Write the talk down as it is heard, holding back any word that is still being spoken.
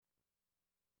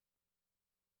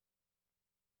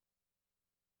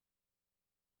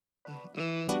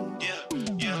Yeah,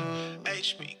 yeah.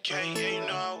 HBK, yeah, you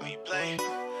know how we play.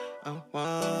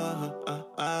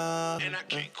 And I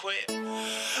can't quit.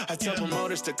 I tell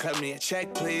promoters to cut me a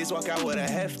check, please. Walk out with a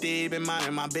hefty, been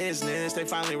minding my business. They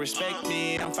finally respect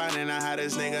me. I'm finding out how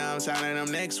this nigga, I'm signing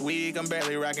him next week. I'm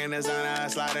barely rocking designer, I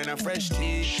slide in a fresh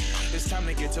tee. It's time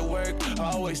to get to work.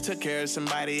 I always took care of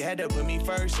somebody, had to put me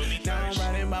first. Now I'm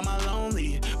riding by my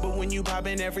lonely, but when you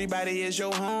poppin', everybody is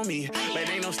your homie. But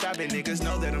ain't no stopping, niggas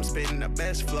know that I'm spitting the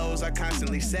best flows. I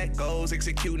constantly set goals,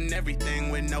 executing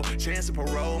everything with no chance of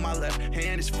parole. My left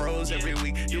hand is froze every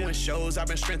week, doing shows. I've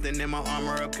been strengthening my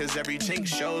armor up, cause every chink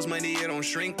shows. Money, it don't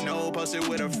shrink, no. Posted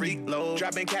with a freak load,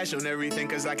 dropping cash on everything,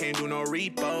 cause I can't do no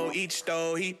repo. Each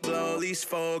stove, heat blow, least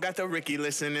foe. Got the Ricky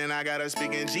listening, I gotta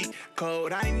speak in G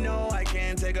code. I know I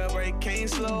can't take a break, can't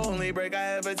slow. Only break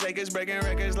I ever take is breaking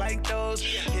records like those.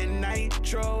 Hit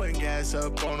nitro and gas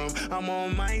up on them. I'm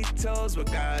on my toes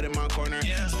with God in my corner.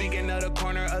 Speaking of the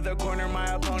corner, other corner, my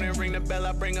opponent. Ring the bell,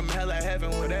 I bring him hella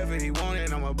heaven, whatever he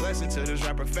wanted. I'm a blessing to this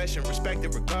rap profession,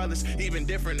 respected regardless. Even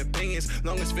different opinions,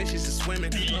 long as fishes is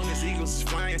swimming, long as eagles is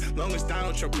flying, long as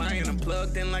Donald Trump lying. I'm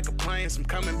plugged in like appliance, I'm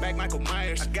coming back Michael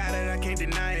Myers. I got it, I can't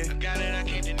deny it.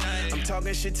 I'm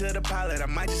talking shit to the pilot, I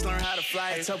might just learn how to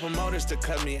fly it. I tell promoters to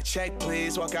cut me a check,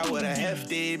 please. Walk out with a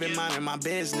hefty, been minding my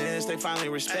business. They finally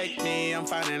respect me. I'm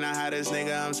finding out how this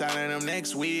nigga, I'm signing him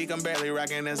next week. I'm barely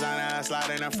rocking designer, I slide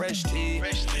in a fresh tee.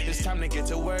 It's time to get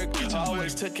to work. I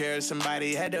always took care of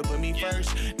somebody, had to put me first.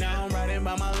 Now I'm riding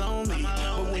by my lonely,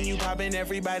 but when you poppin',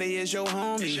 everybody is your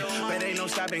homie. But ain't no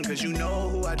stopping, cause you know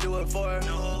who I do it for.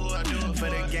 For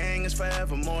the gang is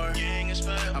forevermore.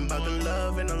 I'm about the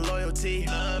love and the loyalty,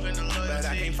 but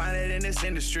I can't find it in this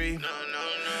industry.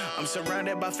 I'm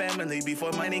surrounded by family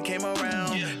before money came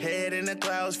around. Head in the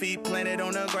clouds, feet planted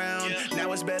on the ground.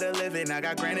 Now it's better living, I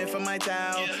got granted for my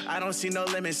towel. I don't see no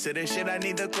limits to this shit, I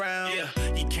need the ground.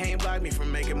 You can't block me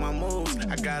from making my moves.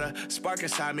 I got a spark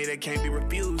inside me that can't be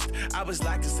refused. I was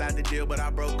locked inside the deal, but I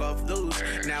broke off loose.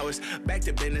 Now it's back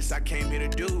to business, I came here to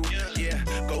do.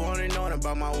 Go on and on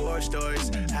about my war stories,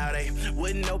 how they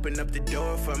wouldn't open up the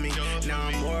door for me. Now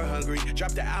I'm more hungry,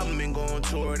 drop the album and go on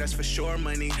tour, that's for sure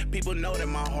money. People know that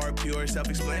my heart pure,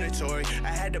 self-explanatory. I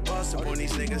had to boss up on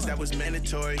these niggas, that was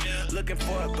mandatory. Looking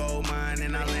for a gold mine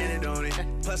and I landed on it.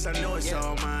 Plus I know it's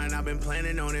all mine, I've been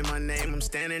planning on it. My name, I'm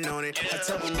standing on it. I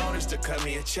tell promoters to cut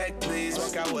me a check, please.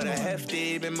 Walk out with a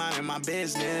hefty, been minding my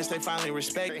business. They finally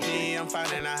respect me. I'm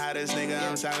finding out how this nigga,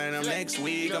 I'm signing him next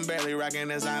week. I'm barely rocking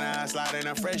designer, I slide in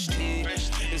a fresh tee.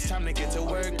 It's time to get to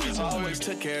work. I always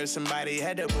took care of somebody,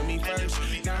 had to put me first.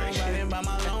 Now I'm riding by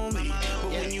my lonely,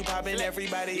 but when you poppin',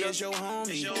 everybody is your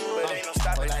homie. But ain't no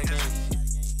stopping like this.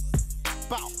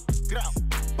 Bow, grow,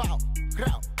 bow,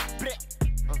 grow, bleh.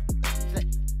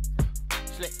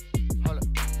 Slick, hold up,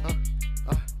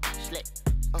 slick,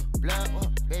 blood,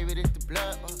 baby, this the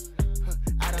blood,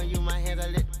 I don't use my hands, I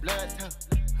let the blood talk.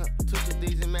 Twist of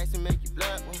these and max and make you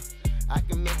blood, I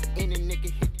can make any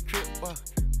nigga hit the crip,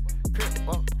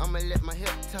 I'ma let my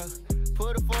hip talk.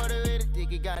 Put a 40 with a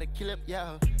dick, you gotta kill up,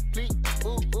 y'all. Please,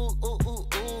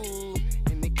 ooh,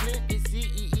 in the clip, it's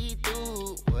CEE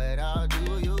through. What all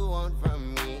do you want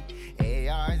from me?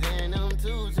 ARs and them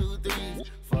 223s.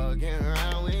 Fucking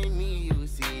around with me, you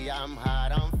see I'm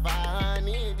hot, I'm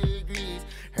 500 degrees.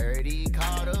 Heard he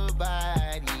caught a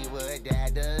body, but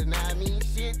that does not mean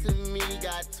shit to me.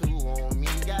 Got two on me.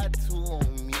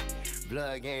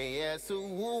 Blood gang, yeah, so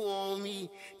who on me?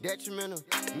 Detrimental,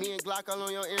 me and Glock all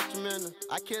on your instrumental.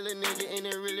 I kill a nigga and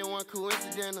it really wasn't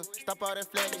coincidental. Stop all that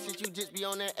flagging shit, you just be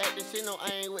on that acting shit. No, I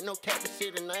ain't with no capping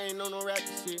shit and I ain't on no rapping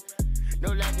shit.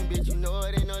 No lacking, bitch, you know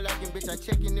it ain't no lacking, bitch. I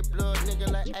checkin' the blood, nigga,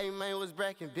 like, hey, man, what's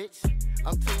brackin', bitch?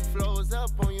 I'm 2 flows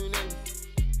up on you niggas.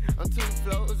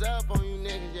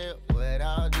 Yeah. What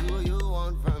all do you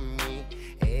want from me?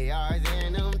 ARs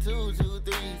and them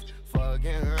 223s.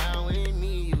 Fucking around with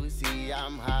me, you see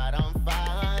I'm hot, I'm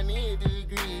 500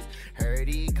 degrees. Heard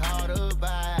he caught a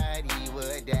body,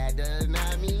 but that does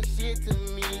not mean shit to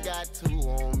me. Got two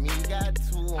on me.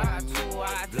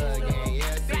 Blood gang,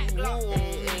 yeah, two on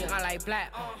me. I like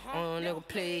black, nigga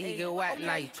play, he get whacked.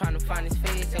 Now you tryna find his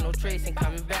face, ain't no trace, ain't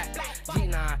coming back.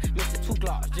 G9, Mr. 2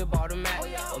 Glocks, just bought a Mac.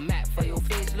 A Mac for your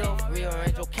face, love,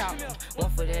 rearrange your couch. One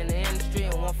foot in the industry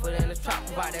and one foot in the trap.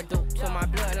 Provide that dope to my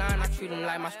bloodline, I treat him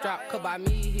like my strap. Cut by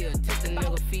me here, take the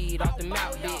nigga feed off the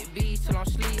mouth. Big B till I'm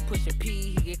sleep, pushing P,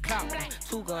 he get clout.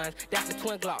 2 guns, that's the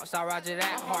twin Glocks, I roger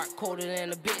that. Heart colder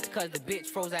than a bitch, cause the bitch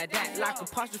froze at that. Like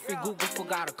apostrophe, Google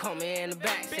forgot to come in the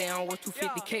back. Say I'm worth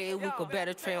 250K, we could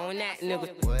better trade on that,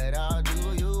 nigga. What all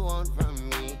do you want from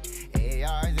me?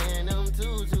 ARs and them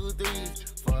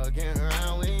 223s. Fucking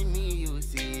around with me, you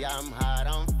see I'm hot,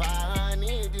 I'm fire.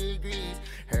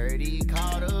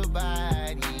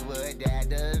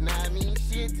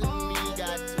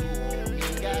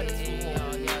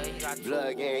 got two.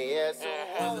 Blood gang, yes.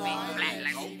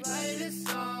 Play this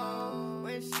song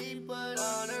when she put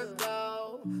on her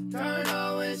clothes. Turn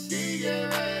on when she get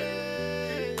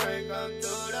ready. Break up to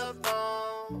the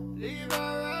phone. Leave her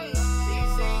alone. She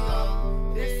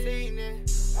single this evening.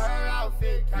 Her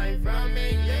outfit came from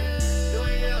England.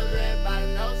 Louis Hill red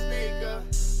bottom, no sneaker.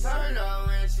 Turn on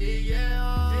when she get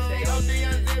home. She say, don't see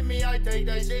unzip me, I take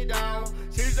that shit down.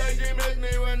 She say she miss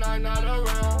me when I'm not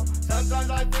around. Sometimes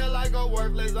I feel like a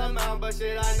worthless amount, but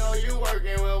shit, I know you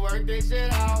working, we'll work this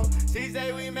shit out. She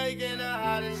say we making the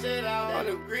hottest shit out. On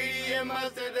the greedy and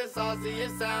mustard, the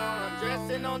sauciest sound. I'm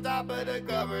dressing on top of the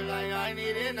cover like I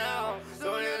need it now.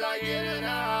 Soon as I get in the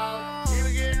house, she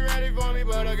was getting ready for me,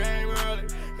 but I came early.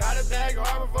 Got a bag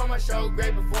hard before my show,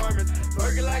 great performance.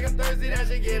 Twerking like I'm thirsty, that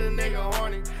should get a nigga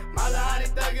horny. My little hottie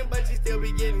thuggin', but she still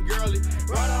be getting girly.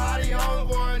 Brought a hottie home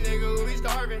for a nigga who be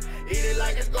starving. Eat it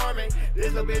like it's gourmet,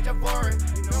 this little bitch a foreign.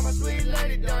 You know my sweet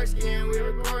lady, dark skin, we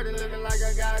recording. Looking like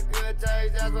I got good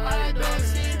taste, that's what I do.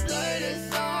 She play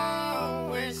this song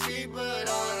when she put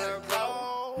on her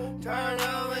clothes. Turn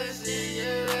up when she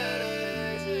get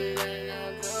ready. She ain't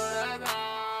up to the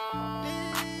bone.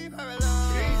 Leave her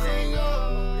alone. She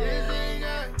single, this ain't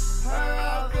her. Her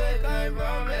outfit came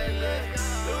from Edel.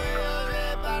 Louis Hill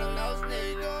red bottom, no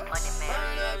sneaker.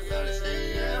 Turn up so the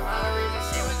shit get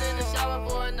hot. She was in the shower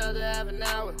for another half an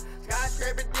hour.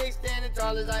 Skyscraper dick standing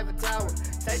tall as Eiffel Tower.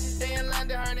 Say she stay in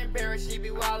London, her in Paris, she be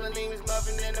wildin'. Lemon's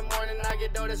muffin in the morning, I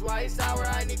get dough, that's why it's sour.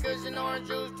 I need cushion orange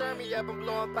juice, turn me up, I'm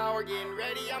blowing power. Getting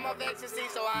ready, I'm off ecstasy,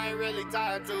 so I ain't really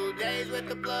tired. 2 days with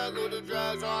the plug, who do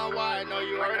drugs on wire. Know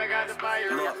you heard I got the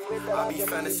fire. Look, I be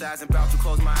fantasizing about you,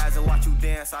 close my eyes and watch you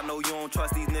dance. I know you don't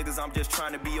trust these niggas, I'm just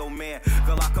trying to be your man.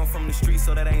 Girl, I come from the streets,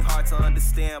 so that ain't hard to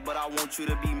understand. But I want you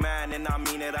to be mine, and I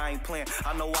mean it, I ain't playing.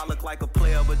 I know I look like a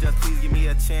player, but just please give me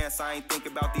a chance. I ain't think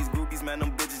about these groupies, man,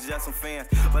 them bitches just some fans.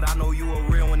 But I know you a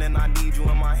real one and I need you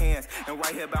in my hands. And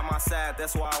right here by my side,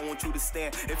 that's why I want you to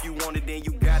stand. If you want it, then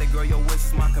you got it, girl, your wish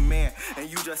is my command. And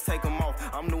you just take them off,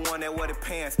 I'm the one that wear the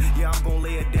pants. Yeah, I'm gonna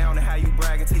lay it down and how you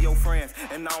bragging to your friends.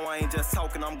 And now I ain't just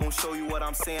talking, I'm gonna show you what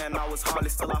I'm saying. I was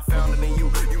heartless till I found it in you.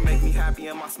 You make me happy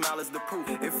and my smile is the proof.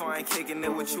 If I ain't kicking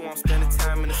it with you, I'm spending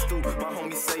time in the stoop. My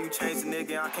homies say you changed the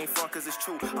nigga, I can't front cause it's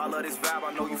true. I love this vibe,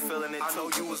 I know you feeling it. I know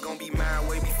you was gonna be mine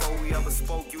way before we ever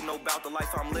spoke. You know about the life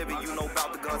I'm living, you know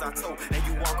about the guns I tote. And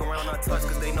you walk around untouched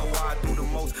cause they know why I do the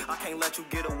most. I can't let you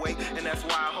get away, and that's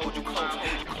why I hold you close.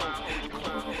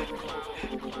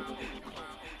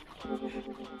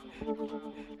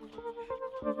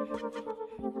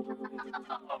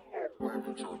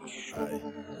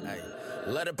 Hey,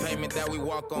 letter payment that we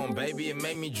walk on, baby, it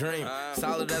made me dream.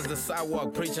 Solid as the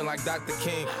sidewalk, preaching like Dr.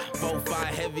 King. 4-5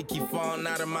 heavy, keep falling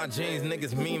out of my jeans.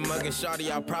 Niggas mean mugging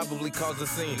shawty, I'll probably cause a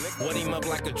scene. What him up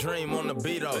like a dream on the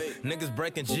beat, oh. Niggas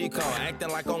breaking G-code, acting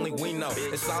like only we know.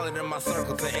 It's solid in my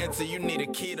circle, to enter you need a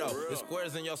keto. The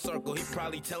squares in your circle, he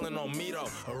probably telling on me though.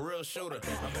 A real shooter,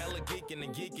 I'm hella geeking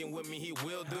and geeking with me, he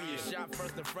will do your shot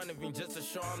first in front of him just to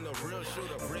show I'm the real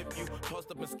shooter. Rip you,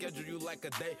 post up and schedule you like a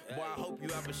date. Boy, I hope you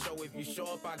have a show. If you show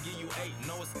up, I'll give you 8.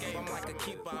 No escape. I'm like a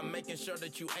keeper. I'm making sure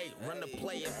that you 8. Run the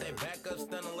play. If they back up,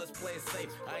 stunning, let's play it safe.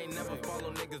 I ain't never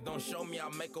follow niggas. Don't show me,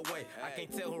 I'll make a way. I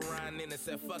can't tell who riding in and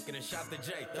said fuck it and shot the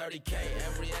J. 30K.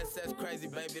 Every SS crazy,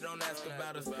 baby. Don't ask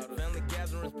about us. Family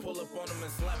gatherings, pull up on them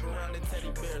and slap around the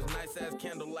teddy bears. Nice ass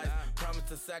candlelight. Promise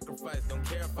to sacrifice. Don't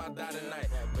care if I die tonight.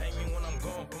 Bang me when I'm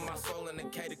gone. Put my soul in a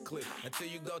cater clip. Until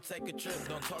you go take a trip.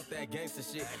 Don't talk that gangster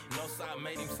shit. No side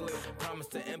made him slip. Promise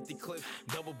to empty clip.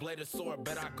 Double-bladed sword,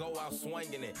 bet I go out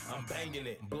swinging it. I'm banging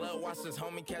it. Blood watch this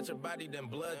homie catch a body, then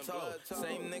blood told.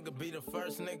 Same nigga be the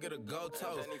first nigga to go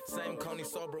toast. Same Coney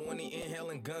sober when he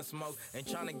inhaling gun smoke. Ain't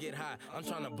tryna get high, I'm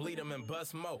tryna bleed him and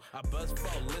bust mo. I bust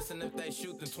foe, listen if they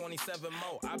shoot then 27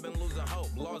 mo. I've been losing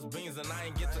hope, lost beans and I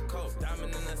ain't get to cope.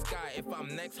 Diamond in the sky, if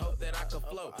I'm next, hope that I could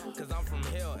float. Cause I'm from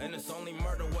hell and it's only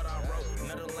murder what I wrote.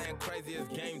 Netherland crazy as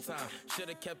game time.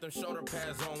 Should've kept them shoulder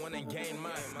pads on when they gained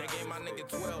mine. They gave my nigga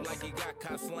 12 like he got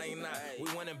caught slaying 9.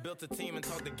 We went and built a team and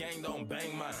told the gang don't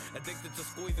bang mine. Addicted to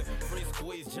squeezing, free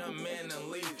squeeze, jump man and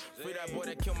leave. Free that boy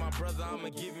that killed my brother, I'ma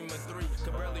give him a 3.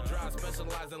 Could barely drive,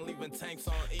 specialize in leaving tanks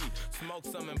on E. Smoke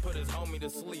some and put his homie to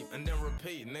sleep, and then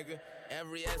repeat, nigga.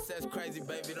 Every SS crazy,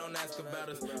 baby, don't ask about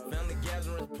us. Family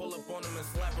gatherings, pull up on them and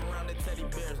slap around the teddy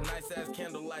bears. Nice ass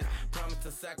candlelight, promise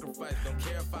to sacrifice. Don't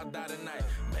care if I die tonight.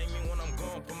 Bang me when I'm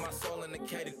gone, put my soul in the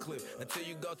cater clip. Until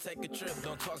you go take a trip,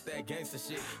 don't talk that gangster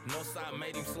shit. No side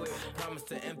made him slip, promise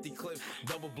to empty clip.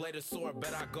 Double-bladed sword,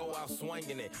 bet I go out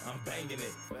swinging it. I'm banging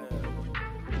it.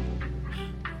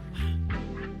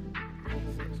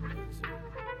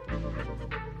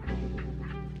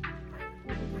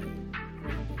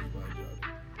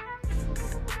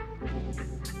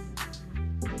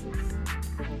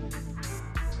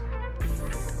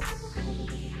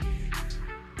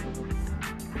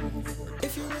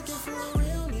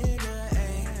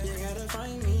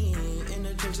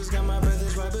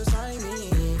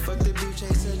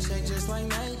 like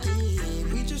Nike.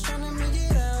 We just tryna make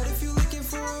it out. If you looking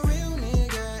for a real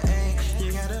nigga, ay,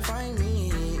 you gotta find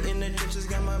me. In the trenches,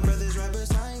 got my brothers right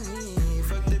beside me.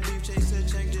 Fuck the beef, chase a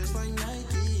check just like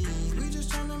Nike. We just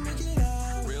tryna make it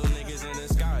out. Real niggas in the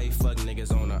sky, fuck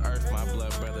niggas on the earth. My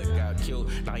blood brother got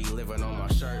killed, now he living on my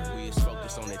shirt. We was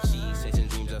focused on the cheese, chasing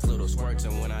dreams, just little squirts.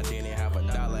 And when I didn't have $1,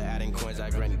 adding coins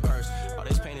at granny purse. All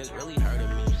this pain is really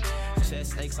hurting me.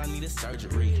 Chest aches, I need a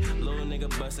surgery. Little nigga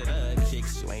busted up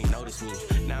kicks, you ain't noticed me.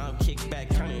 Now I'm kicked back,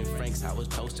 turning Frank's how it's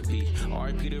supposed to be.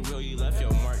 R.I.P. the real, you left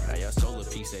your mark, now your soul a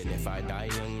piece. And if I die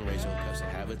young, raise your cups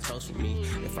and have a toast with me.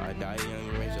 If I die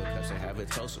young, raise your cups and have a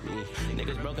toast with me.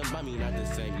 Niggas broken by me, not the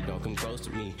same, you don't come close to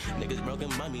me. Niggas broken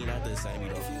by me, not the same, you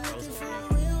don't come close to me.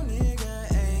 Real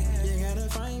nigga, ay, you gotta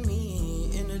find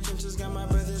me. In the trenches, got my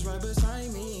brothers right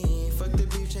beside me. Fuck the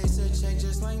beef, chase a check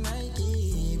just like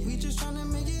Nike. We just tryna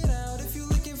make it out. If you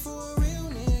looking for a real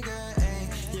nigga, ay,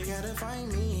 you gotta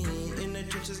find me. In the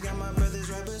trenches, got my brothers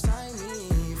right beside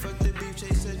me. Fuck the beef,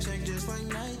 chase a check just like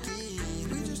Nike.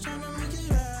 We just tryna make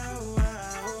it out.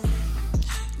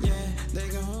 Yeah, they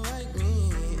gon' like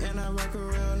me. And I rock with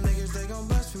real niggas, they gon'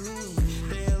 bust for me.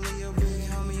 They a Leo big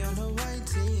homie on the white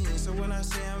team. So when I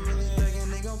say I'm really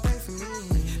thuggin', they gon' pay for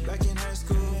me. Back in high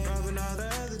school, robbing all the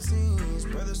other teams.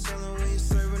 Brothers selling weed,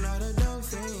 serving all the dope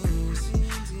things.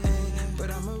 Ay,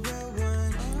 but I'm a real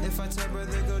one. If I tell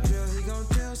brother go drill, he gon'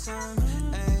 drill some.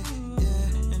 Ay,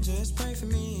 yeah, and just pray for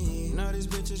me. Now these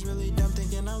bitches really dumb,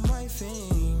 thinking I'm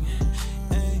wifing.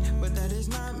 Ay, but that is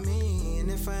not me.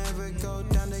 And if I ever go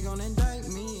down, they gon' indict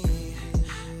me.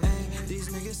 Ay, these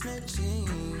niggas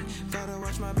snitching. Gotta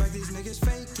watch my back, these niggas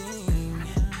faking.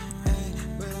 Ay,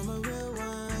 but I'm a real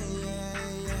one, yeah,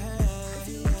 yeah. If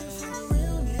you looking for a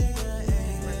real nigga,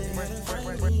 ay, you gotta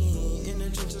find me. In the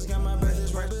trenches, got my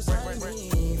brothers right beside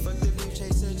me. Fuck the beef,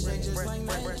 chase a check just like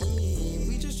Nike.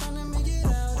 We just tryna make it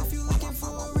out. If you looking for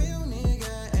a real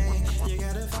nigga, ay, you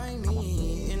gotta find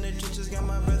me. In the trenches, got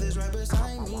my brothers right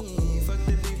beside me. Fuck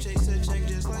the beef, chase a check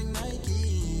just like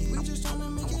Nike. We just tryna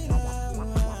make it out.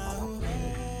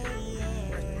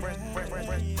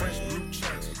 Fresh blue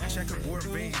checks, checkerboard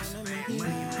veins,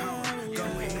 money and power, go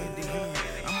hand in hand.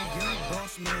 I'm a young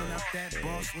boss man out that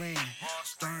boss land,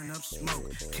 stirring up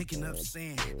smoke, kicking up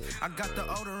sand. I got the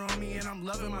odor on me and I'm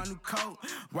loving my new coat.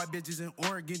 White bitches in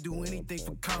Oregon do anything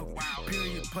for coke.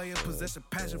 Period player possess a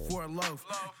passion for a loaf.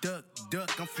 Duck,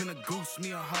 I'm finna goose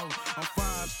me a hoe. I'm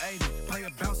 5'80", player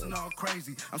bouncing all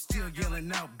crazy. I'm still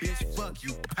yelling out, bitch, fuck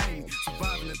you, pay me.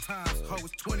 Surviving the times, hoe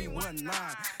is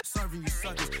 21-9. Serving you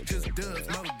suckers, just dubs,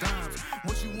 no dimes.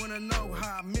 What you wanna know,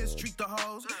 how I mistreat the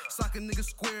hoes? Sock a nigga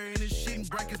square in his shit and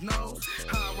break his nose.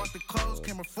 How I rock the clothes,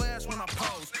 camera flash when I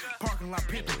pose. Parking lot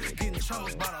pimpin', getting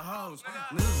chose by the hoes.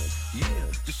 Yeah,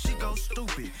 the shit goes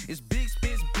stupid. It's big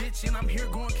spins, bitch, and I'm here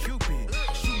going Cupid.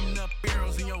 Shooting up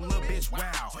arrows in your little bitch,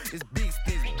 wow. It's big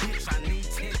spins, bitch, I need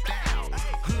 10,000.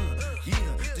 Yeah,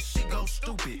 the shit goes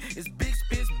stupid. It's big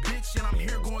spins, bitch, and I'm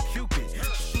here going Cupid.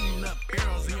 Shooting up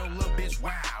arrows in your little bitch,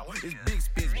 wow. It's big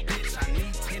spins, bitch, I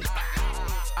need 10,000.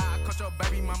 I caught your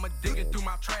baby mama digging through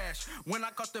my trash. When I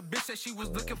caught the bitch, said she was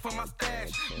looking for my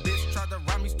stash. Bitch tried to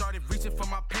rob me, started reaching for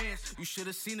my pants. You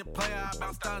should've seen it play, I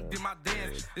bounced out and did my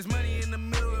dance. There's money in the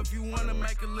middle if you wanna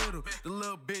make a little. The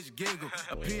little bitch giggle,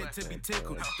 appeared to be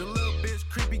tickled. The little bitch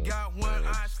creepy, got one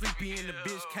eye sleepy, and the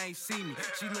bitch can't see me.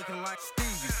 She looking like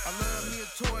Stevie. I love me a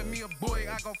toy, me a boy,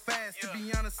 I go fast. To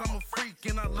be honest, I'm a freak,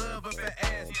 and I love her for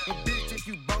ass. And bitch, if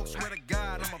you both swear to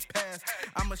God, I'm a pass.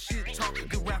 I'm a shit talker,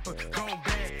 good rapper, gone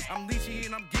bad. I'm Leachy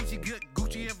and I'm Geechee, good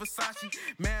Gucci and Versace.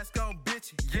 Mask on,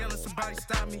 bitch, yelling, somebody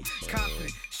stop me.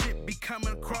 Confident, shit be coming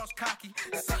across cocky.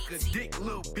 Suck a dick,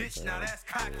 little bitch, now that's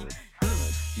cocky.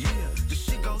 Yeah, the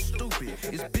shit goes stupid.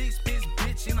 It's big spins,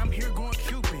 bitch, and I'm here going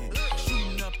Cupid.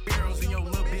 Shooting up arrows in your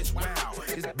little bitch, wow.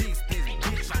 It's big spins,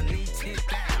 bitch, I need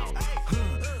 10,000.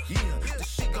 Yeah, the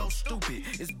shit goes stupid.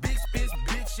 It's big spins,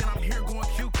 bitch, and I'm here going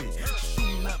Cupid.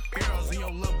 Shooting up arrows in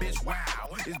your little bitch, wow.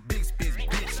 It's big spins,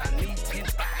 bitch, I need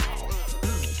 10,000.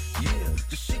 Yeah,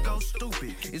 the shit goes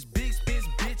stupid. It's big spins,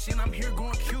 bitch, and I'm here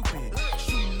going Cupid.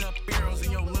 Shooting up arrows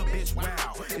in your little bitch,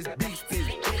 wow. It's big spins,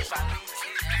 bitch, I need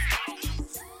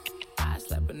 10,000. I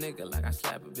slap a nigga like I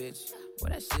slap a bitch.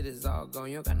 Well, that shit is all gone,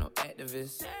 you don't got no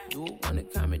activists. You would wanna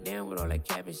comment down with all that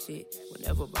capping shit. Would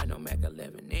never buy no Mac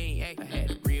 11, they ain't act. I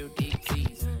had a real deep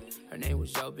tease. Her name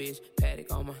was your bitch,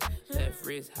 Paddock on my left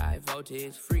wrist, high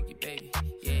voltage, freaky baby,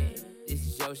 yeah. This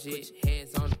is your shit, put your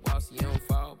hands on the wall so you don't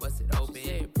fall, bust it open.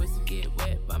 Said pussy get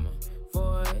wet by my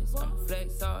voice. I'ma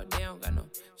flex all down, got no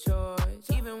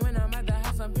choice. Even when I'm at the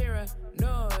house, I'm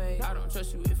paranoid. I don't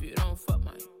trust you if you don't fuck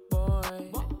my boy.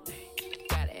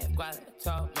 Gotta have violent,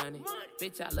 talk money.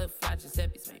 Bitch, I love fly,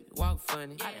 Giuseppe's make me walk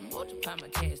funny. I done multiply my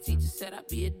cash, teacher said I'd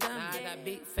be a dummy. Now I got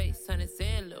big face, honey,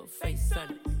 and little face,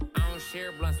 sonny. I don't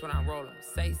share blunts when I roll them,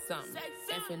 say something.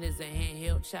 Effing is a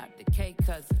handheld chop, the K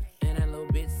cousin. And that little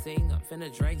bitch sing, I'm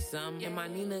finna drink some. And my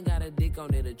Nina got a dick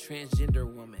on it, a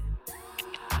transgender woman.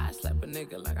 I slap a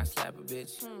nigga like I slap a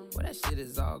bitch. Well, that shit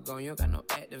is all gone, you don't got no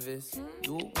activists.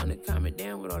 You wanna comment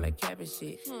down with all that capping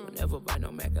shit. Whenever buy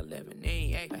no Mac 11, they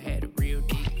ain't act. I had a real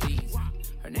deep please.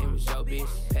 Her name was your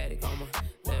bitch. Paddock on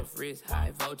my left wrist,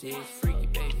 high voltage. Freaky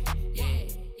baby, yeah,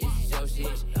 this is your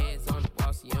shit. Hands on the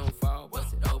wall so you don't fall,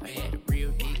 bust it open. I had a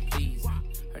real deep please.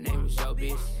 Her name was your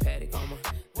bitch. Paddock on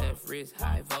my left wrist,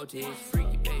 high voltage.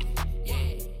 Freaky baby,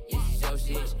 yeah, this is your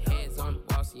shit. Hands on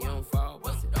the wall so you don't fall,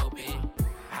 bust it open.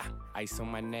 Ice on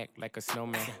my neck like a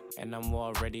snowman, and I'm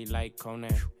already like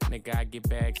Conan. Nigga, I get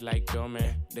bags like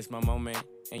doorman. This my moment,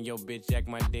 and yo bitch jack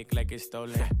my dick like it's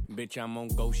stolen. Bitch, I'm on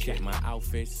go shit, my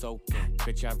outfit soaking.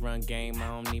 Bitch, I run game, I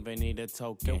don't even need a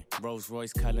token. Rolls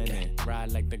Royce Cullinan,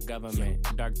 ride like the government.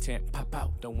 Dark tent, pop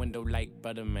out the window like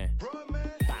Butterman.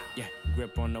 Yeah,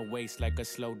 grip on the waist like a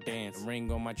slow dance. Ring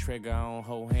on my trigger, I don't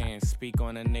hold hands. Speak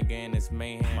on a nigga in his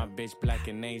main hand. My bitch black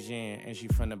and Asian, and she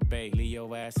from the Bay. Leave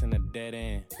your ass in a dead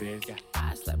end, bitch. Yeah.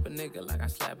 I slap a nigga like I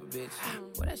slap a bitch.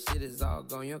 Well, that shit is all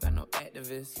gone, you don't got no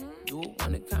activists. You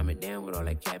wanna comment down with all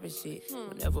that capping shit.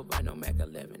 Whenever buy no Mac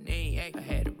 11, they ain't act. I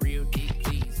had a real deep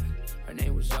please. Her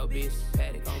name was your bitch.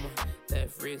 Paddock on my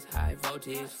left wrist, high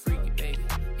voltage. Freaky baby,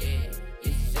 yeah,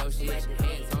 this is your shit.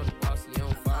 Hands on the wall so you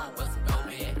don't fall, bust it open.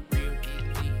 I had a real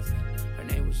deep please. Her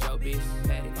name was your bitch.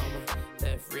 Paddock on my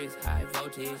left wrist, high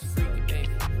voltage. Freaky baby,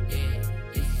 yeah,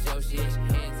 this is your shit.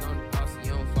 Hands on the wall so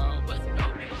you don't fall, bust it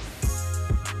open.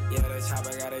 Yeah, the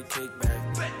chopper got a kickback.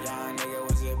 Young nigga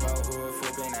was it about who was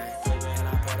flipping that. And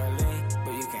I put a lean,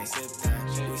 but you can't sit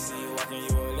down. We see you walking,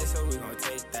 you a lit, so we gon'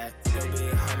 take that. Yo,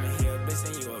 big homie, he a bitch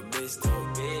and you a bitch too.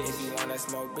 If you wanna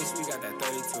smoke, bitch, we got that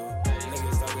 32.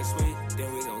 Niggas talking sweet,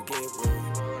 then we gon' get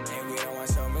rude. And we don't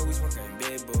want show me, we smoking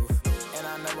big booth. And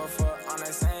I never fuck on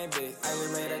the same bitch. I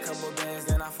just made a couple bands,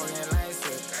 then I fucking lane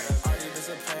switch. All these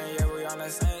bitches playing, yeah, we on the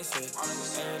same shit.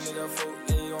 Any nigga fool,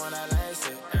 yeah, you on that lane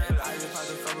shit. I just popped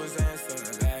a couple Zans,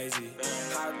 feeling lazy.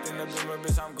 Hopped in the boomer,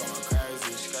 bitch, I'm going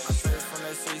crazy. I'm straight from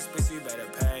the streets, bitch, you better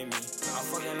pay me. I'm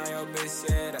fucking on your bitch,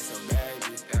 yeah, that's your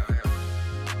baby.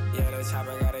 Yeah, the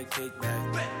chopper got a kickback.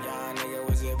 Young nigga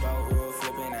was it about who was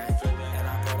flipping that. And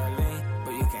I put a lean,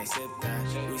 but you can't sit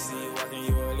down. We see you walking,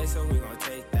 you a lit, so we gon'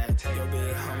 take that. Your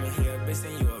big homie, he a bitch,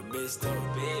 and you a bitch too.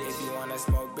 If you wanna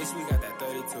smoke, bitch, we got that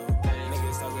 32.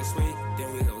 Niggas talking sweet,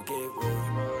 then we gon' get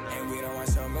rude. And we don't want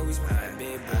show me, we smoke that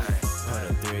big boy. Put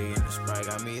a 3 in the Sprite,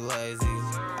 got me lazy.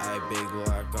 I big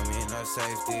block on me, no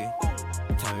safety.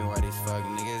 Tell me why these fuck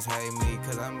niggas hate me,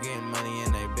 cause I'm getting money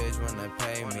and they bitch wanna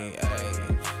pay me.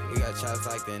 Ayy, we got chops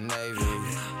like the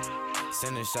Navy.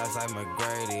 Sending shots like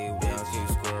McGrady. We don't keep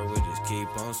score, we just keep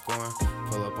on scoring.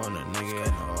 Pull up on a nigga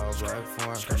in the all black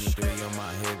form. 23 on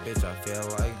my hip, bitch, I feel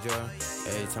like Joe.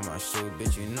 Every time I shoot,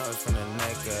 bitch, you know it's from the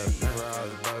neck up. Remember I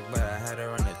was broke, but I had her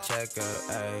on the checkup.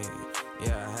 Ayy,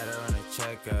 yeah, I had her on the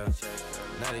checkup.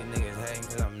 Now these niggas hating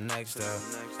cause I'm next up.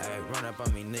 Ayy, run up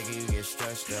on me, nigga, you get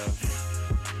stressed up.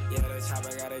 Yeah, the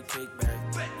chopper got a kickback.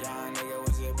 Young nigga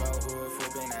was it about who was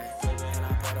flipping that. And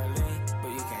I put a lean,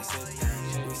 but you can't sit down.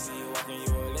 We see you walking,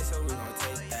 you a lit, so we gon'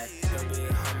 take that. Your big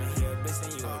homie, he a bitch,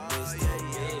 and you a bitch too.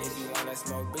 If you wanna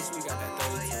smoke, bitch, we got that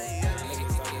 32.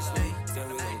 Niggas talking sweet, then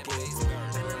we gon' get it.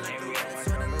 And we don't want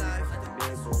no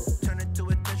money. Turn it to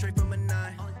a 10 straight from a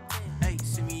 9. Hey,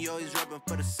 see me always rapping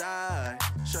for the side.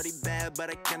 Shorty bad, but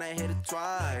I cannot hit it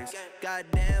twice.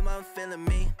 Goddamn, I'm feeling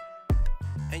me.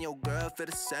 And your girl feel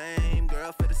the same,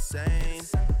 girl feel the same.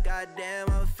 Goddamn,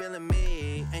 I'm feeling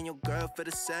me. And your girl feel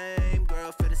the same,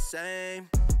 girl feel the same.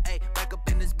 Ayy, back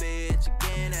up in this bitch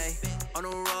again, ayy. On the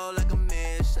road like a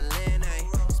Michelin,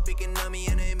 ayy. Speaking of me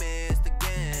and they missed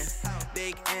again.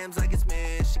 Big M's like it's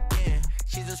Michigan.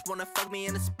 She just wanna fuck me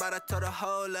in the spot, I told her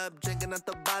hold up. Drinking out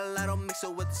the bottle, I don't mix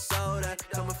it with the soda.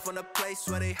 Coming from the place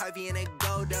where they heavy and they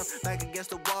go down. Back against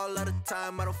the wall all the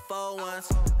time, I don't fall once.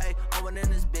 Ayy, I went in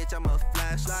this bitch, I'm a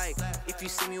flashlight. If you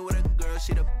see me with a girl,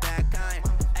 she the bad kind.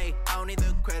 Ayy, I don't need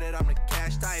the credit, I'm the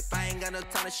cash type. I ain't got no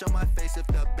time to show my face if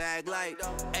the bag light.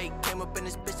 Ayy, came up in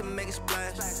this bitch to make a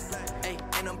splash. Ayy,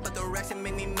 ain't no but the racks and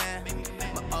make me mad.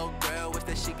 My old girl wish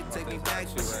that she could take me back,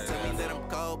 but she tell me that I'm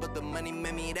cold, but the money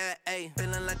made me that. Ayy,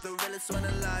 feeling like the realest one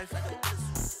alive.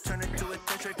 Turn it to a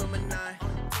 10 straight from a 9.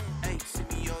 Ayy, see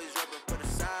me always rapping for the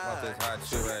side. Off this hot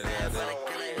shoe right there,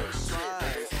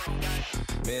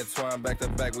 Me and Twine back to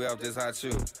back, we off this hot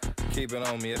shoe. keep it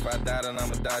on me. If I die, then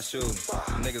I'ma die shooting.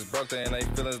 Niggas broke, they in they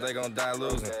feelings, they gon' die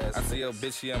losing. I see your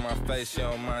bitch, she in my face, she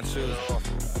don't mind choosing.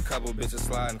 A couple bitches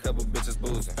sliding, couple bitches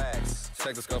boozing.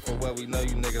 Check the scope for what we know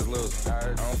you niggas losing.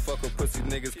 I don't fuck with pussy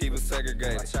niggas, keep it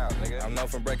segregated. I'm known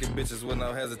from breaking bitches with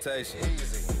no hesitation.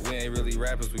 We ain't really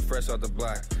rappers, we fresh off the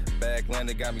block. Bag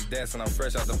landed, got me dancing, I'm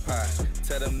fresh out the pot.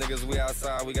 Tell them niggas we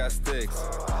outside, we got sticks.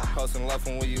 Posting love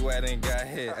from where you at ain't got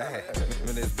hit. Ay,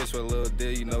 when this bitch with a little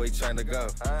deal, you know he trying to go.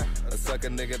 A sucker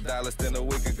nigga died less than a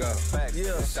week ago.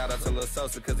 Yeah. Shout out to Lil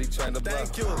Sosa cause he trying to blow.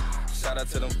 Thank you. Shout out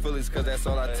to them Phillies cause that's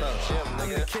all I told. I'm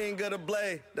the king of the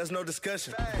blade, that's no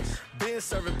discussion. Been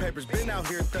serving papers, been out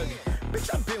here thugging. Bitch,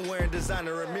 I been wearing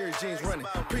designer Ramirez jeans running.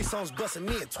 Pre-songs busting,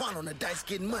 me and Twan on the dice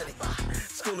getting money.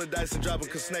 School of dice and dropping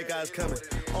cause Snake Eyes coming.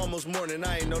 Almost morning,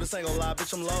 I ain't know this ain't gon' lie,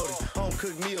 bitch, I'm loaded. Home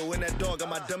cooked meal when that dog got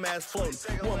my dumb ass floating.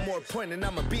 One more point and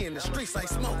I'ma be in the streets like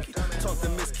Smokey. Talked to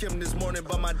Miss Kim this morning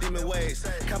about my demon ways.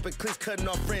 Copping clicks, cutting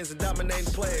off friends and dominating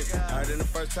plays. Alright, then the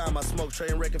first time I smoked Trey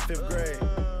and Rick in 5th grade.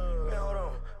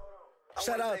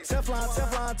 Shout out Teflon,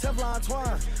 Teflon, Teflon,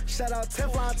 Twan. Shout out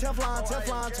Teflon, Teflon,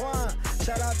 Teflon, Twan.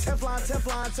 Shout out Teflon,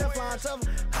 Teflon, Teflon,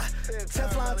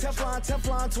 Teflon, Teflon,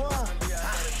 Teflon, Twan.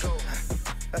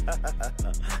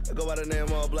 I go by the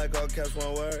name All Black, all caps,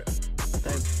 one word.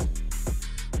 Thank you.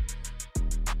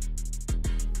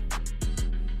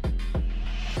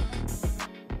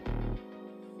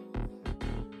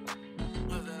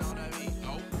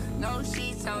 No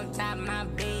sheets on top of my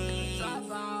bed.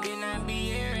 Then I be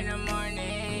here in the morning.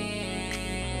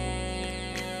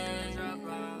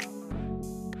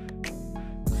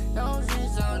 No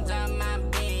sheets on top of my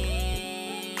bed.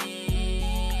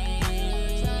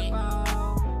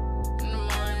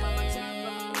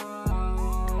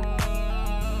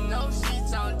 No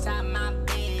sheets on top of my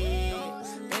bed.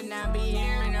 Then I be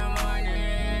here in the morning.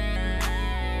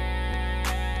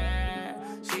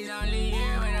 She's only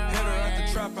here when I'm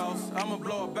trap house, I'ma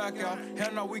blow it back out.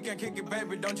 Hell no, we can't kick it,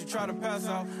 baby, don't you try to pass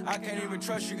out. I can't even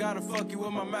trust you, gotta fuck you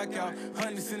with my Mac out.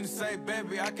 Hundreds in the safe,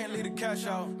 baby, I can't leave the cash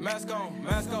out. Mask on,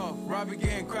 mask off, Robbie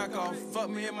getting crack off. Fuck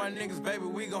me and my niggas, baby,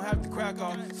 we gon' have to crack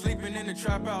off. Sleeping in the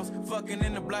trap house, fucking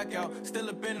in the blackout. Still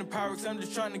up in the Pyrex, I'm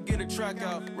just trying to get a track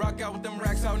out. Rock out with them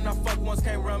racks out, and I fuck once,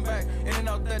 can't run back. In and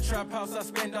out that trap house, I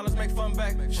spend dollars, make fun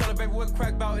back. Shut up, baby, what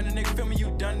crack bout? And the nigga feel me,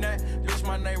 you done that. Bitch,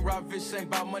 my name Rob Bitch, ain't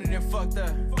about money, then fuck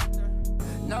that.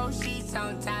 No sheets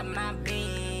on top of my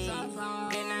bed.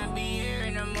 Then I be here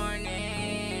in the morning.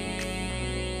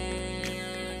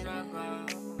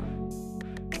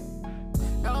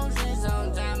 No sheets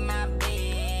on top of my bed.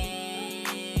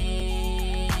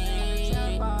 In the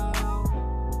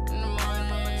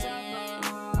morning.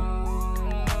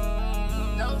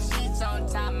 No sheets on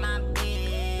top of my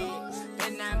bed.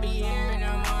 Then I be here in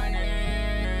the morning.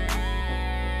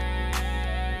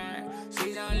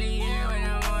 She's only here when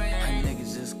I'm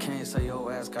can't say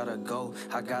your ass gotta go.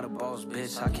 I got a boss,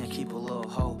 bitch, I can't keep a little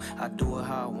hoe. I do it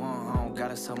how I want, I don't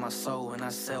gotta sell my soul. And I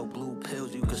sell blue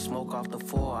pills, you can smoke off the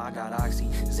floor. I got Oxy,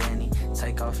 Zanny,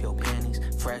 take off your panties.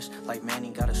 Fresh like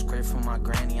Manny, got a script from my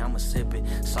granny, I'ma sip it.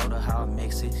 Soda how I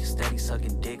mix it, steady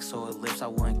sucking dick so it lips, I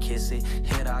wouldn't kiss it.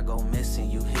 Hit, I go missing,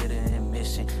 you hit it in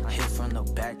mission. I hit from the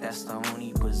back, that's the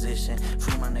only position.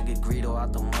 Free my nigga Greedo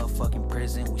out the motherfucking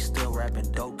prison. We still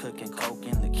rapping dope, cooking coke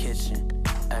in the kitchen.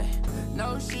 Ay.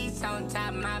 No sheets on top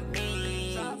of my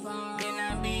bed. Then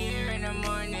I be here in the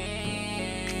morning.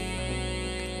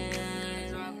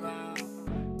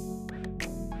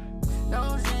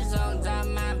 No sheets on top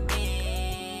of my bed.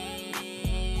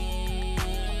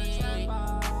 In the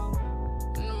morning.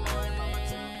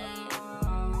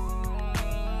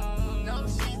 No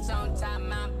sheets on top of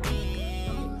my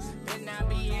bed. Then I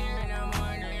be here in the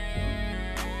morning.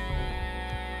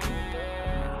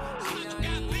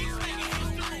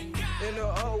 In the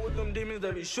hole with them demons,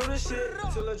 they be shooting shit.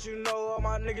 To let you know all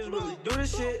my niggas really do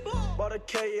this shit. Bought a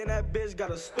K and that bitch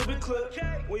got a stupid clip.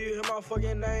 When you hear my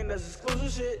fucking name, that's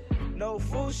exclusive shit. No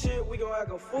fool shit, we gon'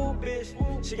 act a fool bitch.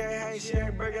 She can't hang, she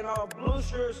ain't breaking off blue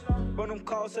strips. But them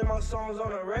calls say my songs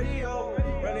on the radio.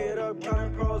 Running it up,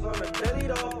 counting pros on the daily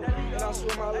though. And I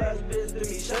swear my last bitch did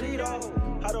me shutty though.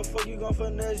 How the fuck you gon'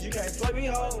 finesse, you can't play me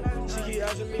ho. She keep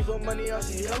asking me for money,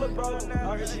 she hella broke.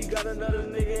 I heard she got another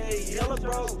nigga, he hella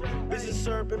broke. Bitches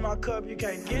syrup in my cup, you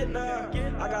can't get none.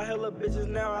 I got hella bitches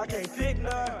now, I can't pick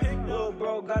none. Little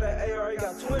bro got an AR, he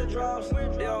got twin drops.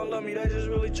 They don't love me, they just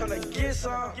really tryna get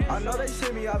some. I know they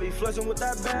see me, I be flexing with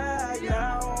that bag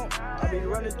now. I be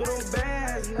running through them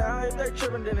bands now. If they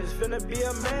trippin', then it's finna be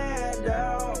a man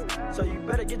down. So you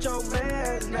better get your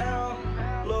mans now.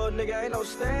 Little nigga ain't no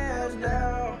stands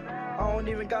now. I don't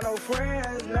even got no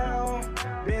friends now.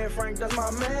 Being frank, that's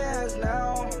my mans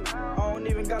now. I don't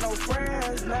don't even got no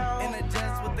friends now. In the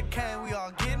jets with the cane, we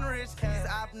all getting rich. These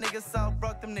op niggas so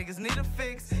broke, them niggas need a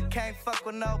fix. Can't fuck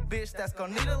with no bitch that's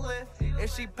gon' need a lift.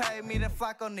 If she pay me, then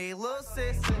Flacco need little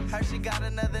sis. Heard she got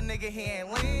another nigga, he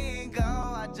ain't lingo.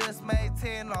 I just made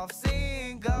 10 off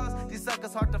singles. These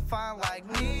suckers hard to find like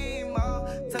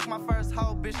Nemo. Took my first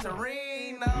whole bitch to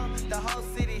Reno. The whole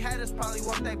city haters probably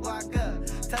want they block up.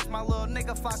 Touch my little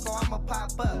nigga Flacco, I'ma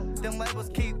pop up. Them labels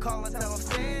keep calling, tell them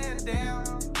stand down.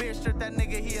 Bitch strip that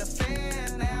nigga, he a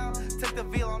fan now. Took the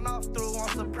V-Lone off through on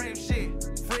Supreme shit.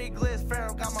 Free glitz,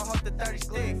 Pharaoh got my hook to 30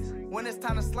 sticks. When it's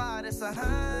time to slide, it's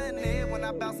 100. When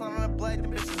I bounce on the blade, the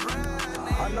bitches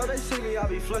running. I know they see me, I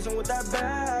be flexing with that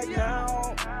bag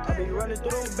now. I be running through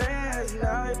them bands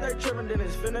now. If they trippin', then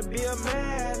it's finna be a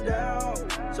man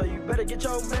down. So you better get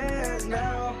your mans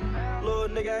now. Little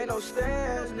nigga ain't no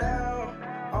stands now.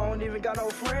 I don't even got no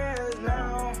friends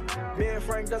now. Me and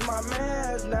Frank, that's my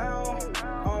mans now.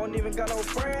 I don't even got no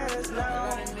friends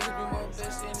now.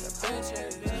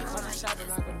 Shopping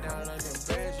like I'm down on them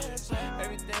bridges.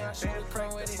 Everything I should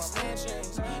come with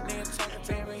extensions. Nigga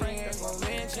talking paper, he ain't gon'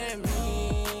 mention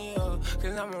me.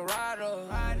 Cause I'm a rider.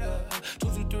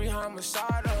 223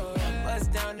 homicidal.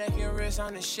 Bust down, neck and wrist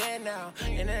on the shit now.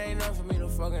 And it ain't enough for me to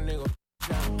fuck a nigga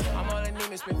now. I'm all in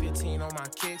need, spend 15 on my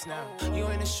kicks now. You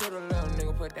in the shooter, little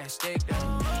nigga, put that stick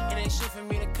down. It ain't shit for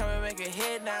me to come and make a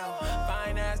hit now.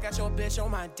 Fine ass, got your bitch on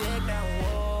my dick now.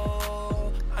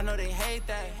 Whoa, I know they hate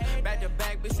that. Back to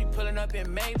back, bitch, we pulling up in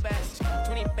Maybachs.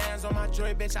 20 bands on my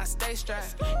jewelry, bitch, I stay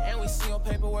strapped. And we see your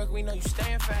paperwork, we know you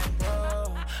staying fat.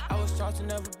 Whoa, I was taught to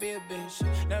never be a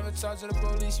bitch. Never talk to the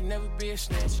police, you never be a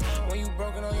snitch. When you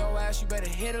broken on your ass, you better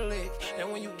hit a lick.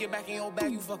 And when you get back in your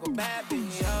bag, you fuck a bad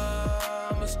bitch.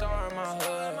 I'm a star in my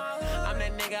hood. I'm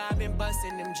that nigga, I been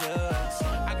busting them jugs.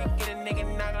 I can get a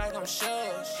nigga knocked like I'm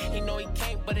Shugs. He know he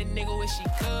can't, but a nigga wish he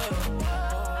could.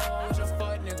 Oh, I wish a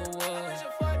fuck nigga would.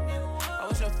 I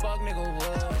wish a fuck nigga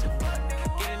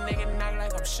would. Get a nigga knocked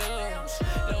like I'm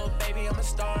Shugs. Little baby, I'm a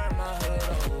star in my hood.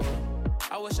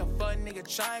 Oh, I wish a fuck nigga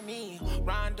try me.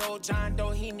 Rondo, John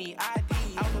Doe, he need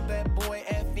ID. Alphabet boy,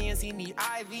 FNs, he need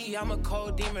IV. I'm a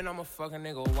cold demon, I'm a fucking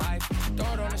nigga wife.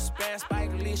 Throw it on the span,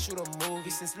 Spike Lee, shoot a movie.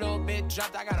 Since little bit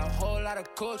dropped, I got a whole lot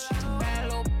of coochie. Bad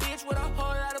little bitch with a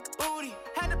whole lot of booty.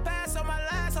 Had to pass on my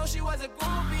last, so she was a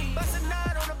groupie. Bust a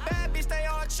nut on a bad bitch, they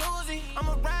all choosy. I'm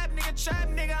a rap nigga, trap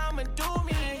nigga, I'ma do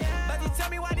me. But you tell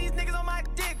me why these niggas on my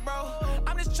dick, bro.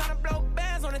 I'm just tryna blow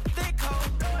bands on a thick hoe.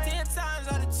 10 times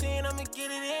out of 10, I'ma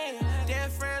get it in. Dead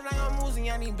friends like I'm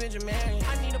Uzi, I need Benjamin.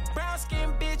 I need a brown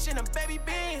skin bitch and a baby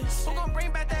Benz. Who gon'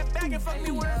 bring back that bag and fuck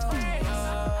me with her friends?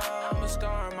 I'm a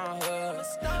star in my hood.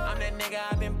 I'm that nigga,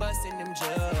 I been busting them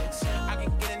jugs. I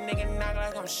can get a nigga knocked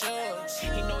like I'm Shugs.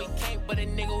 He know he can't, but a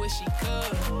nigga wish he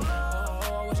could.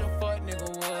 Oh, I wish a fuck nigga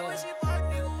would.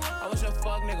 I wish a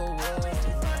fuck nigga would.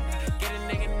 Get a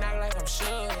nigga knocked like I'm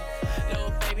Shugs.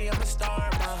 Little baby, I'm a star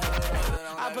in my hood.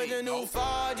 I put the new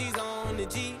 4Gs on the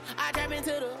G. I trap into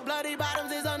the bloody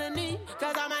bottoms is underneath.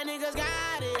 Cause all my niggas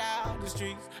got it out the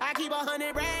streets. I keep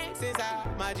 100 racks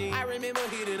inside my jeans. I remember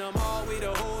hitting them all with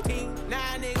the whole team. Now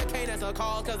nigga can't answer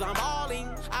calls cause I'm balling.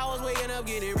 I was waking up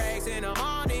getting racks in the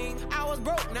morning. I was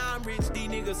broke, now I'm rich, these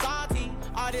niggas salty.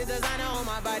 All this designer on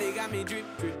my body got me drip,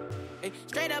 drip. Hey,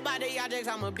 straight up out the objects,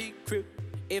 I'm a big crip.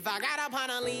 If I got up on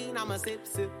a lean, I'ma sip,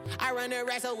 sip. I run the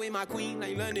racks up with my queen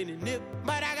like London and Nip.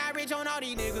 But I got rich on all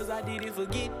these niggas, I didn't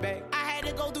forget back. I had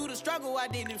to go through the struggle, I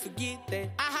didn't forget that.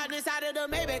 I hopped inside of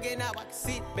the Maybach and now I can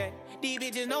sit back. These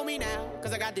bitches know me now,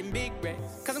 cause I got them big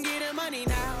racks. Cause I'm getting money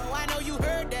now, I know you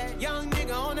heard that. Young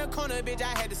nigga on the corner, bitch, I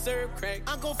had to serve crack.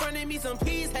 Uncle fronted me some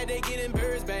peas, had to get them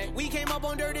birds back. We came up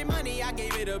on dirty money, I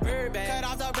gave it a bird back.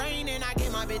 Cut off the brain and I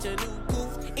gave my bitch a new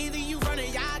goof. Either you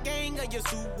running y'all gang or you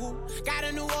Suwu. Got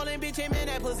a New Orleans bitch and man,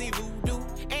 that pussy voodoo.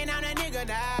 And I'm that nigga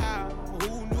now,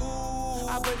 who knew?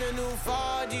 I put the new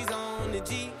 4Gs on the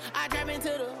G. I trap into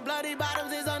the bloody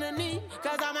bottoms is underneath.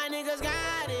 Cause all my niggas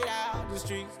got it out the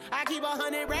streets. I keep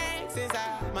 100 racks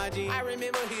inside my jeans. I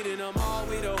remember hitting them all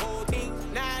with the whole team.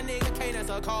 Now nigga can't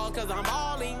answer calls cause I'm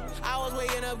balling. I was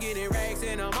waking up getting racks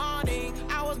in the morning.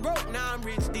 I was broke, now I'm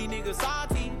rich, these niggas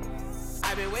salty.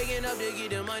 I been waking up to get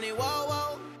the money, whoa,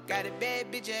 whoa. Got a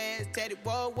bad bitch ass tatted,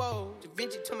 whoa, whoa. Da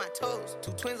Vinci to my toes,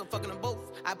 2 twins, I'm fucking them both.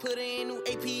 I put her in new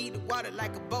AP, the water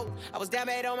like a boat. I was down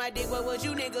bad on my dick, what was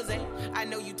you niggas at? I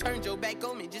know you turned your back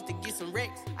on me just to get some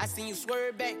wrecks. I seen you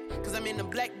swerve back, cause I'm in the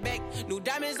black bag. New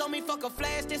diamonds on me, fuck a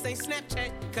flash, this ain't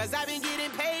Snapchat. Cause I been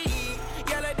getting paid.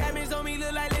 Yellow diamonds on me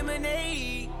look like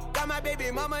lemonade. Got my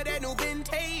baby mama that new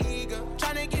Bentayga.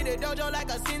 Tryna get a dojo like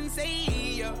a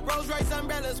sensei. Rolls Royce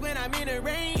umbrellas when I'm in the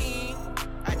rain.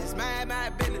 I just business, mind my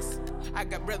business. I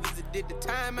got brothers that did the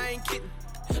time, I ain't kidding.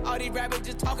 All these rappers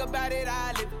just talk about it,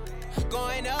 I live it.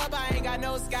 Going up, I ain't got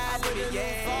no sky limit,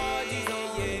 yeah. 4G's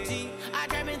on G. I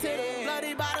trap into the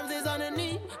bloody bottoms is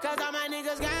underneath. Cause all my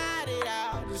niggas got it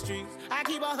out the streets. I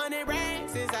keep 100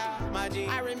 racks inside my jeans.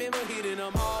 I remember hitting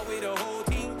them all with the whole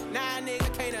team. Now a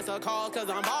nigga can't answer calls cause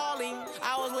I'm balling.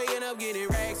 I was waking up getting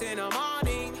racks in the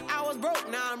morning. I was broke,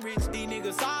 now I'm rich, these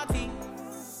niggas salty.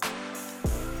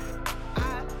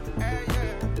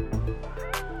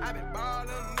 I been ballin',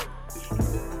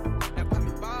 niggas. Now pop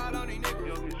me ball on these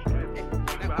niggas.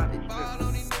 Now pop me ball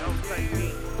on these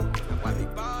niggas. Now pop me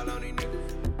ball on these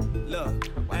niggas.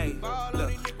 Look, hey,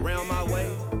 look, round my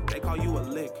way, they call you a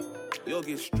lick. You'll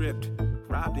get stripped,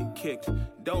 robbed and kicked.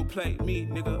 Don't play me,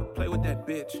 nigga, play with that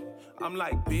bitch. I'm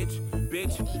like, bitch,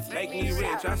 make me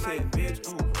rich. I said, bitch,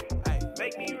 ooh, hey,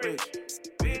 make me rich,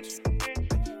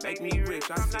 bitch, make me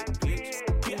rich. I said,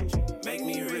 bitch, make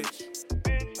me rich.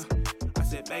 I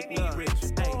said, make me rich.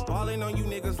 Hey, ballin' on you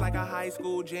niggas like a high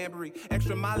school jamboree.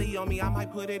 Extra molly on me, I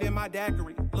might put it in my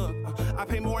daiquiri. Look, I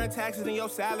pay more in taxes than your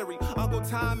salary. Uncle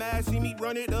Tom ass, see me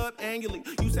run it up annually.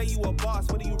 You say you a boss,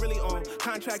 what are you really on?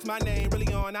 Contracts my name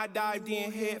really on. I dived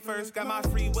in head first, got my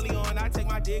free willy on. I take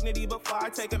my dignity before I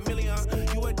take a million.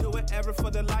 You would do it ever for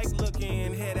the light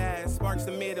looking head ass. Sparks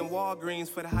the mid and Walgreens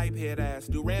for the hype head ass.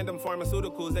 Do random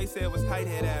pharmaceuticals, they said was tight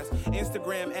head ass.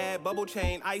 Instagram ad, bubble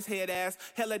chain, ice head ass.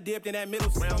 Hella dipped in that middle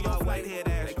round my white head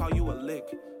ass. They call you a lick,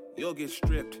 you'll get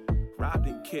stripped, robbed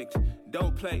and kicked.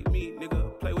 Don't play me,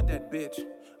 nigga, play with that bitch.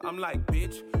 I'm like,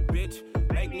 bitch,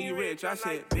 make me rich. I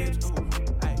said, bitch,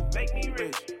 ooh, hey, make me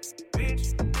rich,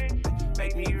 bitch,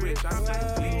 make me rich. I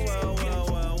said,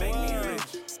 bitch, make me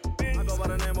rich. I go by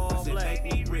the name of All Black.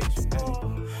 Make me rich.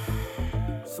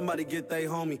 Somebody get they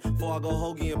homie before I go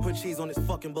hoagie and put cheese on this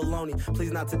fucking bologna.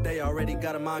 Please not today, I already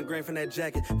got a migraine from that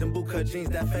jacket. Them bootcut jeans,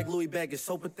 that fake Louis bag is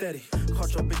so pathetic.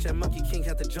 Caught your bitch at Monkey King,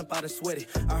 had to jump out and sweat it.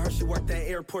 I heard she worked at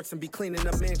airports and be cleaning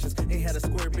up mansions. Ain't had a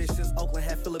square bitch since Oakland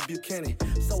had Philip Buchanan.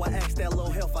 So I asked that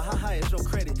little helper, how high is your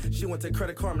credit? She went to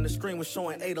Credit Karma and the screen was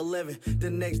showing 811. The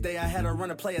next day I had her run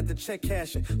a play at the check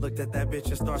cashing. Looked at that bitch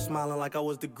and started smiling like I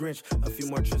was the Grinch. A few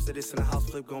more trips to this and the house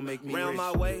flip gon' make me round rich.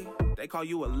 my way, they call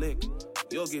you a lick.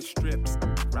 You'll get stripped,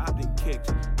 robbed and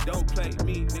kicked. Don't play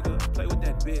me, nigga, play with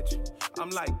that bitch. I'm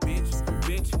like, bitch,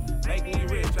 make me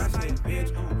rich. I said,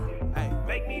 bitch, ooh, hey,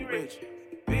 make me rich,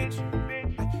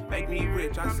 bitch, make me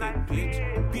rich. I said,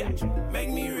 bitch, make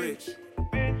me rich.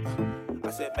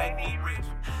 I said, make me rich.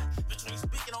 Between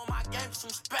speaking on my game, some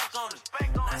respect on it.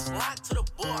 Nice lock to the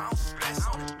board, I don't stress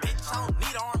on it. Bitch, I don't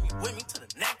need an army with me to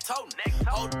the neck toe.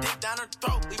 Hold dick down her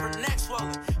throat, leave her neck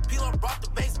swollen. Peel her, brought the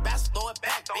bass, bass, throw it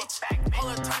back, bitch. Pull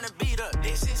her, turn the beat up,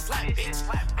 this shit slap, bitch.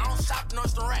 I don't shop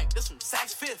Nordstrom Rack, this from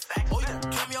Saks Fifth. Oh, you done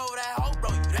kill me over that hoe,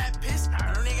 bro, you that pissed.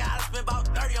 Nigga, I done spent about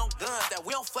 30 on guns. That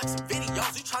we don't flex in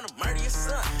videos, you tryna murder your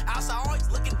son. Outside always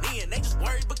looking in, they just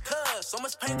worried because so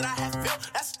much pain that I have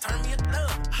felt, that's to turn me a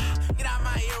thug. Get out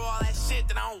my ear all that shit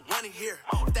that I don't wanna hear.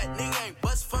 If that nigga ain't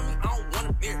bust for me, I don't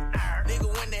wanna beer. Nigga,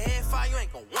 when the head fire, you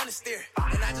ain't gon' wanna steer.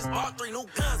 And I just bought 3 new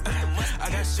guns, I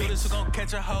got shooters who gon'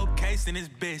 catch a whole case in this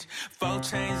bitch. 4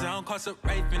 chains on, cost a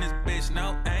rape in this bitch.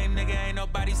 No aim, nigga, ain't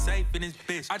nobody safe in this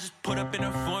bitch. I just put up in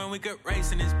a foreign, we could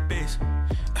race in this bitch.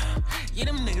 Yeah,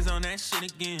 them niggas on that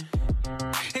shit again.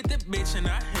 Hit the bitch and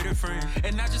I hit her friend.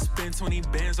 And I just spent 20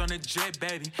 bands on a jet,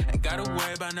 baby. Ain't gotta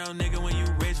worry about no nigga when you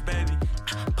rich, baby.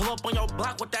 Pull up on your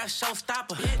block with that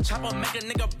showstopper. Chopper make a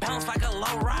nigga bounce like a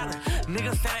low rider.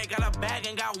 Niggas say they got a bag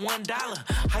and got $1.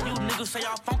 How you niggas say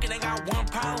y'all funky, they got one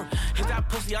problem. Hit that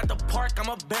pussy out the park, I'm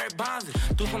a Barry Bonds.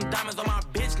 Do some diamonds on my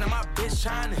bitch, now my bitch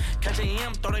shining. Catch a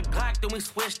M, throw the Glock, then we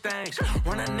switch things.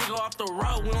 Run a nigga off the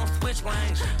road, we don't switch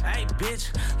lanes. Hey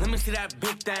bitch, let me see that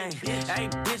big thing. Hey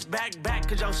bitch, back,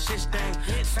 cause your shit stink.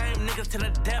 Same niggas to the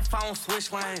death, I don't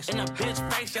switch lanes. In a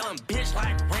bitch face, yelling bitch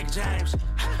like Rick James.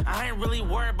 I ain't really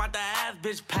worried about the ass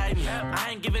bitch pay me.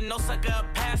 I ain't giving no sucker a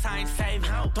pass, I ain't saving.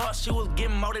 Thought she was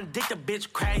getting more than dick, the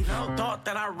bitch crazy. Thought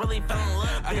that I really fell in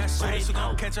love, I got bitch shooters who crazy.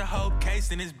 gon' catch a whole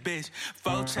case in this bitch.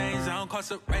 4 chains on,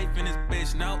 cost a rape in this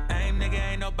bitch. No aim, nigga,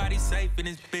 ain't nobody safe in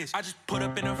this bitch. I just put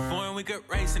up in a foreign, we could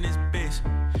race in this bitch.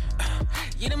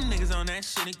 Yeah, them niggas on that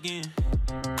shit again.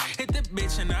 Hit the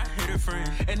bitch and I hit her friend.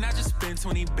 And I just spent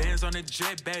 20 bands on a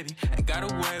jet, baby. Ain't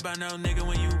gotta worry about no nigga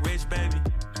when you rich, baby.